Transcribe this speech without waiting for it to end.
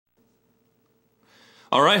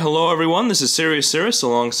Alright, hello everyone, this is SeriousSirrus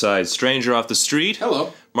alongside Stranger Off the Street.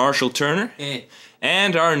 Hello. Marshall Turner. Hey.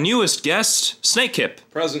 And our newest guest, Snakehip.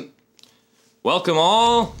 Present. Welcome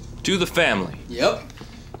all to the family. Yep.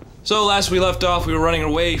 So last we left off, we were running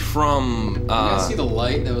away from, You guys see the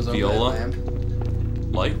light that was over Viola? that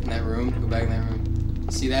lamp? Light? In that room? Go back in that room.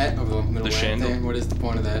 See that? Over the middle The lamp chandle? there? What is the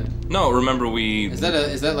point of that? No, remember we... Is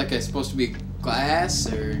that like supposed to be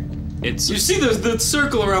glass, or...? It's... You see the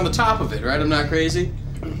circle around the top of it, right? I'm not crazy?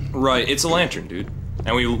 Right, it's a lantern, dude.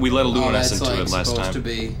 And we let a luminescent to it last time. Supposed to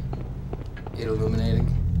be it illuminating.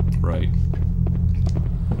 Right.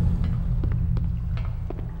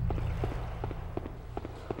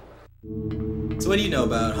 So what do you know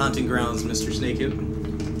about Haunting Grounds, Mr. Snakehip?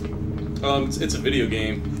 It's a video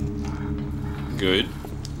game. Good.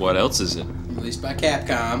 What else is it? Released by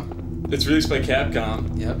Capcom. It's released by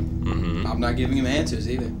Capcom. Yep. Mm-hmm. I'm not giving him answers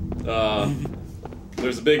either.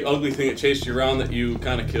 There's a big ugly thing that chased you around that you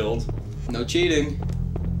kind of killed. No cheating.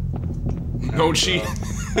 No cheat.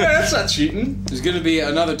 Yeah, that's not cheating. There's gonna be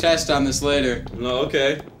another test on this later. No,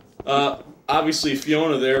 okay. Obviously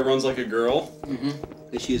Fiona there runs like a girl.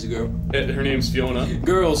 Mm-hmm. She is a girl. Her name's Fiona.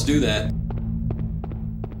 Girls do that.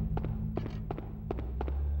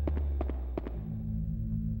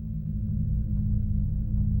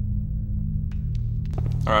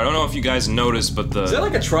 Alright, I don't know if you guys noticed, but the... Is that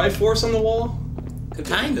like a Triforce on the wall?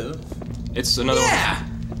 Kind of. It's another Yeah!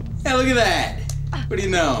 Yeah, look at that! What do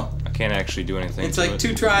you know? I can't actually do anything It's to like it.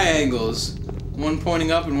 two triangles. One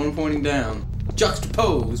pointing up and one pointing down.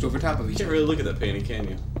 Juxtaposed over top of You each can't other. really look at that painting, can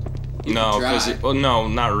you? No, try. because well, no,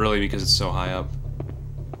 not really, because it's so high up.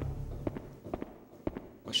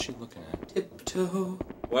 What's she looking at? Tiptoe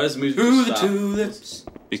Why does the music through just the stop? tulips.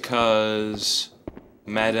 Because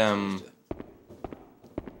Madame,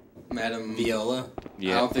 Madam Viola.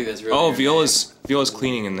 yeah. I don't think that's really Oh, her Viola's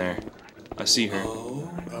cleaning in there. I see her. Oh.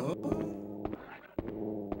 name.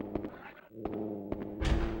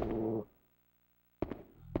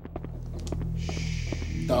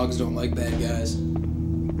 Dogs don't like bad guys.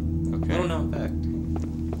 Okay. Little known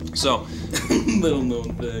fact. So, Little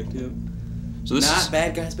known fact, yep. so this Not is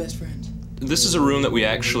bad guys' best friends. this is a room that we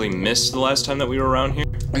actually missed the last time that we were around here.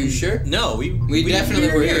 Are you sure? No, we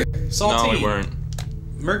definitely were here. Saltine. No, we weren't.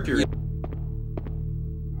 Mercury.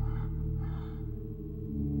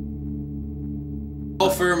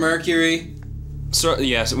 Sulfur, mercury. So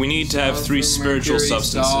yes, we need to have three Sulfur, spiritual mercury,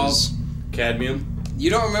 substances. Cadmium. You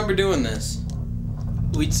don't remember doing this.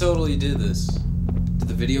 We totally did this. Did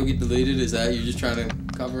the video get deleted? Is that you're just trying to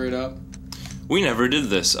cover it up? We never did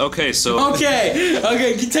this. Okay, so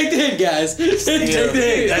Okay, take the hint, guys. Take the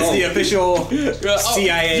hint. That's the official Oh,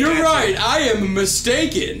 CIA. You're answer. right. I am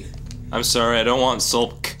mistaken. I'm sorry, I don't want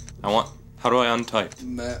sulk. I want. How do I untype?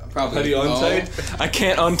 Probably. How do you untype? I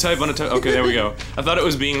can't untype. Okay, there we go. I thought it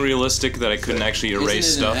was being realistic that I couldn't actually erase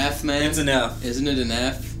Isn't it stuff. an F, man? It's an F. Isn't it an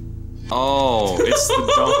F? Oh, it's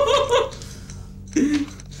the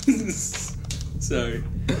Sorry.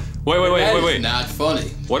 Wait. Not funny.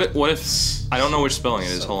 What if I don't know which spelling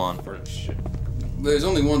it is? Hold on. There's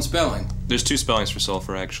only one spelling. There's two spellings for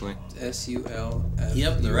sulfur actually. S-U-L-F.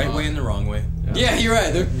 Yep, the right way and the wrong way. Yeah, you're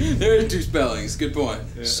right. There are two spellings. Good point.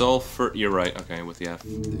 Yeah. Sulfur. You're right. Okay, with the F.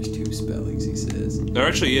 There's two spellings, he says. There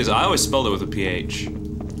actually is. I always spelled it with a PH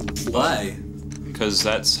Why? because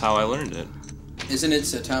that's how I learned it. Isn't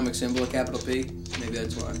its atomic symbol a capital P? Maybe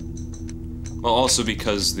that's why. Well, also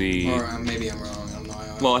because the Maybe I'm wrong. I don't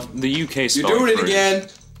know. well, the UK You're spelling. doing it for again.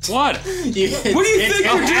 What? What do you think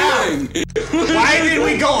you're doing? Why did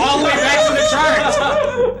we go all the way back to the chart?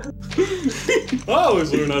 I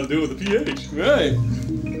always learn how to do it with a PH. Right.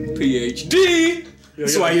 PhD.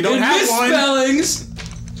 That's why you don't in have one. misspellings.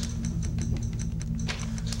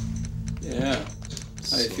 Yeah.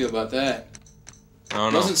 How do you feel about that? I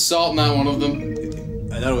don't know. Wasn't salt not one of them?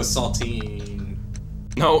 I thought it was saltine.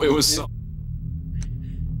 No, it was.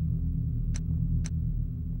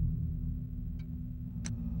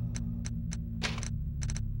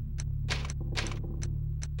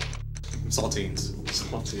 Saltines.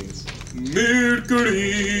 Saltines.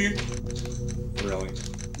 Mercury. Really.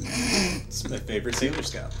 It's my favorite Sailor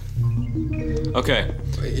Scout. Okay.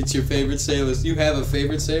 Wait, it's your favorite Sailor. You have a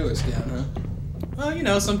favorite Sailor Scout, huh? Well, you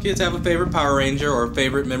know, some kids have a favorite Power Ranger or a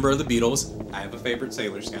favorite member of the Beatles. I have a favorite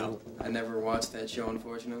Sailor Scout. I never watched that show,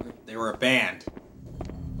 unfortunately. They were a band.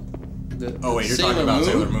 Oh wait, you're talking about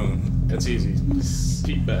Sailor Moon. That's easy.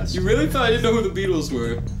 Pete Best. You really thought I didn't know who the Beatles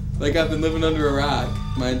were? Like I've been living under a rock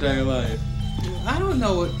my entire life. I don't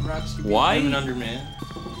know what rocks you Why? living under, man.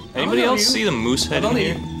 Anybody know else you. see the moose head I've in only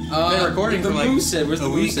here? been recording the for like moose head. Where's a the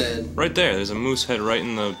moose week. head? Right there. There's a moose head right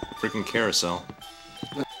in the freaking carousel.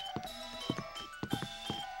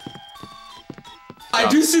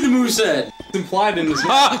 do see the moveset. It's implied in this.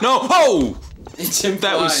 Ah, no! Oh! It's implied.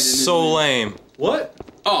 That was in so it. lame. What?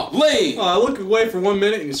 Oh, lame. Oh, I look away for 1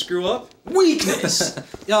 minute and you screw up? Weakness.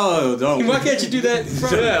 Yo, don't. Why can't you do that in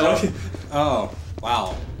front Yeah, of me? like- Oh,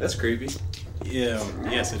 wow. that's creepy. Yeah,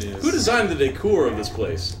 yes it is. Who designed the decor of this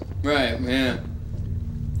place? Right, yeah.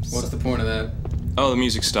 What's the point of that? Oh, the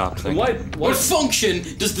music stopped. And Thank you. What function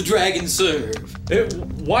does the dragon serve?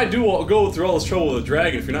 why go through all this trouble with a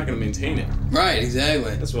dragon if you're not going to maintain it? Right,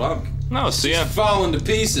 exactly. That's what I'm. No, see, It's falling to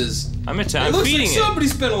pieces. I'm It feeding looks like it. somebody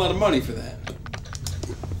spent a lot of money for that.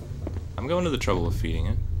 I'm going to the trouble of feeding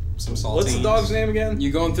it. Some saltines. What's the dog's name again?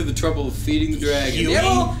 You're going through the trouble of feeding the dragon. Huey? Yeah,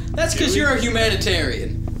 well, that's because Huey? you're a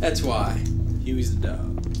humanitarian. That's why. Huey's the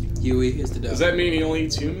dog. Huey is the dog. Does that mean he only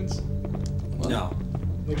eats humans? What? No.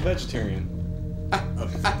 Like vegetarian.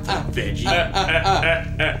 Veggie.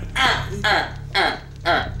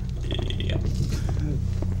 Yeah.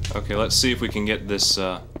 Okay, let's see if we can get this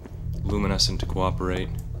luminescent to cooperate.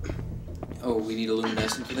 Oh, we need a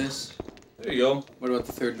luminescent for this? There you go. What about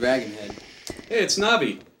the third dragon head? Hey, it's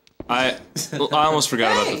Navi. I almost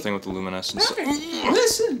forgot about the thing with the luminescence.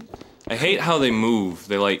 Listen! I hate how they move.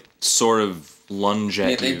 They like sort of lunge at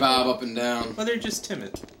Yeah, they you. bob up and down. Well, they're just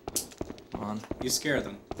timid. Come on, You scare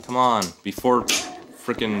them. come on! Before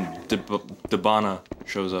frickin' Debana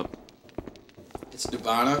shows up. It's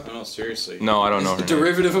Dubana. No, seriously. No, I don't know It's her the name.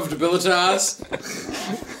 derivative of Debilitas.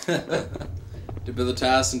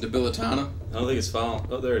 Debilitas and Debilitana. I don't think it's following.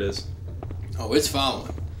 Oh, there it is. Oh, it's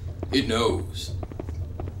following. It knows.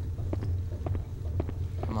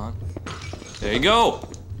 Come on. There you go.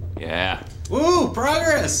 Yeah. Woo!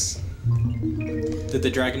 Progress! Did the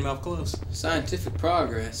dragon mouth close? Scientific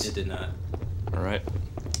progress. It did not. All right.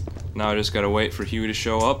 Now I just gotta wait for Huey to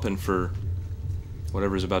show up and for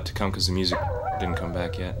whatever's about to come because the music didn't come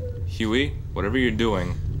back yet. Huey, whatever you're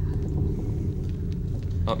doing.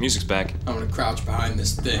 Oh, music's back. I'm gonna crouch behind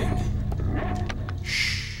this thing.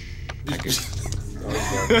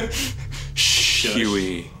 Shh,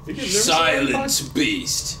 Huey. You getting nervous already? Silence,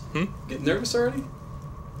 beast. Getting nervous already?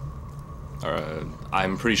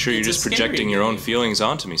 I'm pretty sure you're It's a just scary projecting your own game. feelings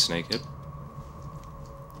onto me, Snakehead.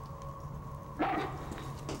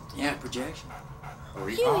 Yeah, projection.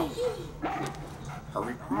 Hurry up.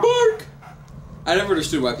 Hurry up. Bark! I never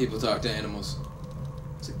understood why people talk to animals.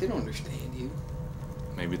 It's like they don't understand you.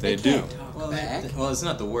 Maybe they do. Can't talk Well, back. well, it's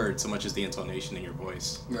not the word so much as the intonation in your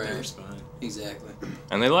voice. Right. They respond. Exactly.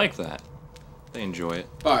 And they like that. They enjoy it.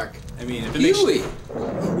 Bark. I mean, if it makes Huey!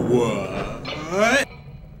 What?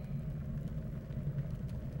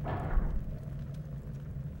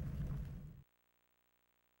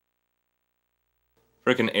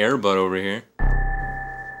 Frickin' Airbud over here.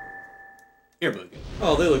 Earbud.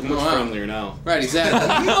 Oh, they look much Wow. friendlier now. Right,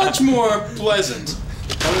 exactly. Much more pleasant.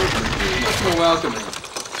 Much more welcoming.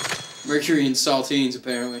 Mercury and saltines,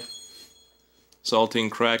 apparently. Saltine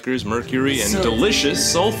crackers, mercury, and So-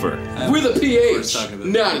 delicious sulfur. With a We're pH. talking about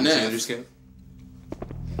Not the an Xander F. scale.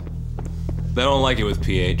 They don't like it with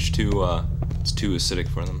pH. It's too acidic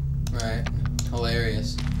for them. Right.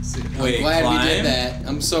 Hilarious. Wait, I'm glad we climb? did that.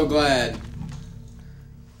 I'm so glad.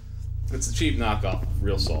 It's a cheap knockoff of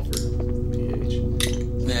real sulfur. pH.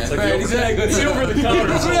 Yeah, like right, the over- exactly. it's the over-the-counter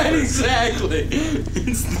Right, sulfur. exactly.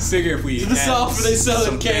 Figure if we The add sulfur they sell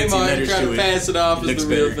some in fancy Kmart and letters try to it, pass it off as looks the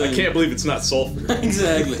real better. thing. I can't believe it's not sulfur.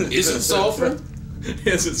 Exactly. Is it sulfur?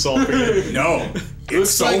 Is it sulfur? No.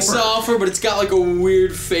 Looks like sulfur, but it's got like a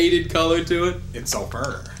weird faded color to it. It's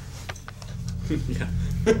sulfur. Yeah.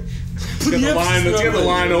 It's got the line. It's got the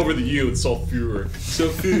line over the U. It's sulfur.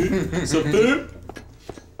 Sulfur. Sulfur.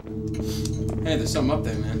 Hey, there's something up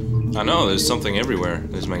there, man. I know, there's something everywhere.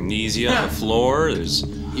 There's magnesia on the floor, there's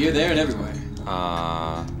Here, there, and everywhere.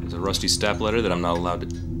 there's a rusty stepladder that I'm not allowed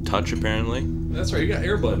to touch apparently. That's right. You got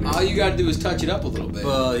Airbud. All you gotta do is touch it up a little bit.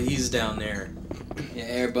 Well, he's down there.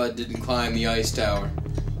 Yeah, Airbud didn't climb the ice tower.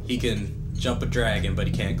 He can jump a dragon, but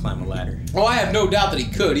he can't climb a ladder. Oh, I have no doubt that he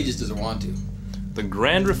could. He just doesn't want to. The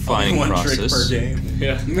grand refining One trick process per game.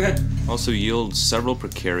 Yeah. also yields several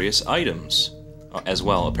precarious items as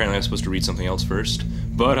well. Apparently I'm supposed to read something else first.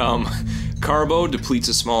 But Carbo depletes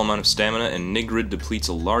a small amount of stamina and Nigrid depletes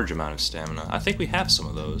a large amount of stamina. I think we have some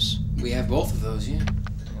of those. We have both of those, yeah.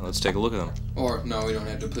 Yeah, let's take a look at them. Or, no, we don't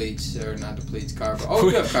have depletes. Or not depletes, carbo. Oh,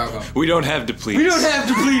 we have carbo. We don't have depletes. We don't have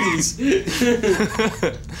depletes!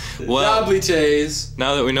 Well, Oblites.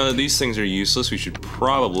 now that we know that these things are useless, we should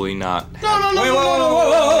probably not have... No, Wait, whoa, whoa, whoa, whoa,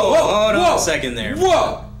 whoa, whoa, Hold on whoa. a second there.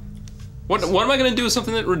 Whoa! What am I going to do with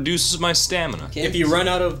something that reduces my stamina? If you run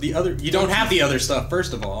out of the other, you don't have the other stuff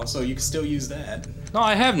first of all, so you can still use that. No,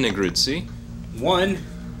 I have Nigrid, see? One.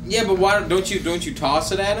 Yeah, but why don't you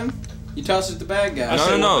toss it at him? You toss it to the bad guy.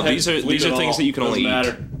 No. These are things that you can only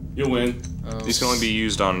Doesn't eat. matter. You win. These can only be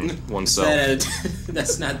used on oneself.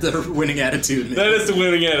 That's not the winning attitude, man. That is the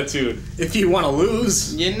winning attitude. If you want to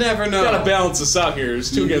lose, You never know. Gotta balance this out here.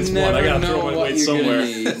 It's 2 against 1. I gotta throw my weight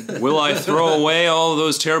somewhere. Will I throw away all of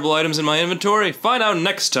those terrible items in my inventory? Find out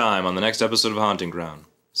next time on the next episode of Haunting Ground.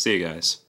 See you guys.